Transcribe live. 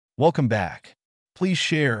Welcome back. Please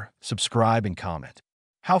share, subscribe, and comment.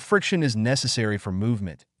 How friction is necessary for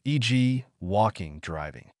movement, e.g., walking,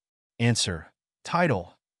 driving. Answer.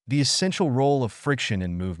 Title: The essential role of friction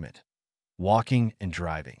in movement, walking, and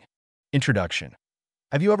driving. Introduction.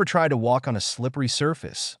 Have you ever tried to walk on a slippery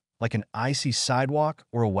surface, like an icy sidewalk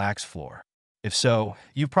or a wax floor? If so,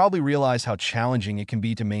 you've probably realized how challenging it can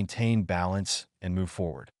be to maintain balance and move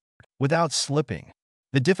forward without slipping.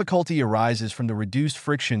 The difficulty arises from the reduced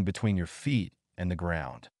friction between your feet and the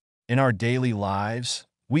ground. In our daily lives,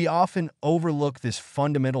 we often overlook this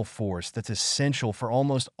fundamental force that's essential for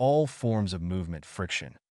almost all forms of movement: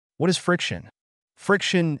 friction. What is friction?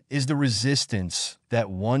 Friction is the resistance that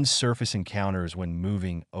one surface encounters when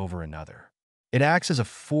moving over another. It acts as a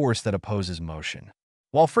force that opposes motion.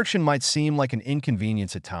 While friction might seem like an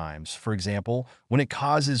inconvenience at times, for example, when it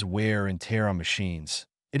causes wear and tear on machines,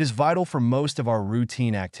 it is vital for most of our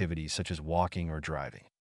routine activities such as walking or driving.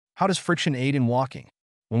 How does friction aid in walking?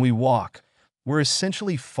 When we walk, we're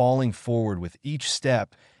essentially falling forward with each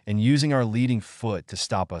step and using our leading foot to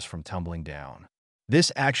stop us from tumbling down. This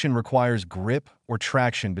action requires grip or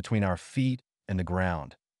traction between our feet and the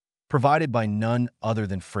ground, provided by none other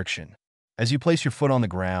than friction. As you place your foot on the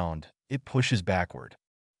ground, it pushes backward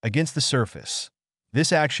against the surface.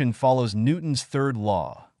 This action follows Newton's third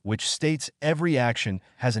law, which states every action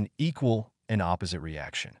has an equal and opposite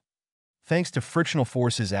reaction. Thanks to frictional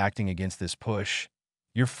forces acting against this push,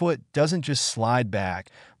 your foot doesn't just slide back,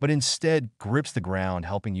 but instead grips the ground,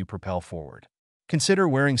 helping you propel forward. Consider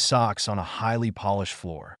wearing socks on a highly polished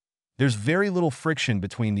floor. There's very little friction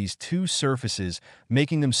between these two surfaces,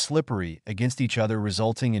 making them slippery against each other,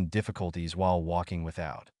 resulting in difficulties while walking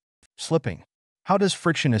without slipping. How does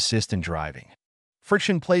friction assist in driving?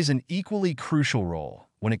 Friction plays an equally crucial role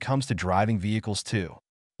when it comes to driving vehicles too.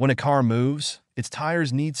 When a car moves, its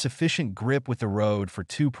tires need sufficient grip with the road for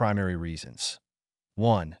two primary reasons.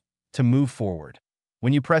 1. To move forward.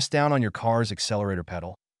 When you press down on your car's accelerator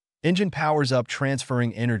pedal, engine powers up,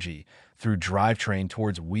 transferring energy through drivetrain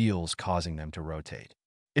towards wheels, causing them to rotate.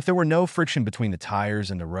 If there were no friction between the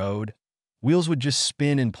tires and the road, wheels would just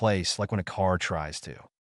spin in place like when a car tries to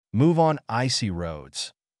move on icy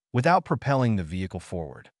roads without propelling the vehicle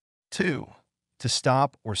forward. 2. To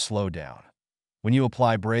stop or slow down. When you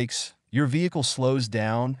apply brakes, your vehicle slows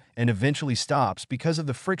down and eventually stops because of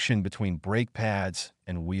the friction between brake pads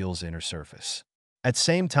and wheels' inner surface. At the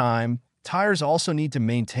same time, tires also need to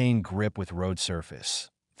maintain grip with road surface,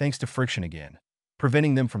 thanks to friction again,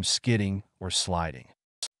 preventing them from skidding or sliding.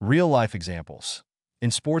 Real-life examples. In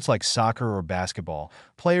sports like soccer or basketball,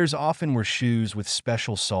 players often wear shoes with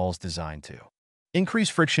special soles designed to increase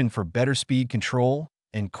friction for better speed control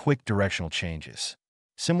and quick directional changes.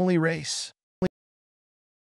 Similarly, race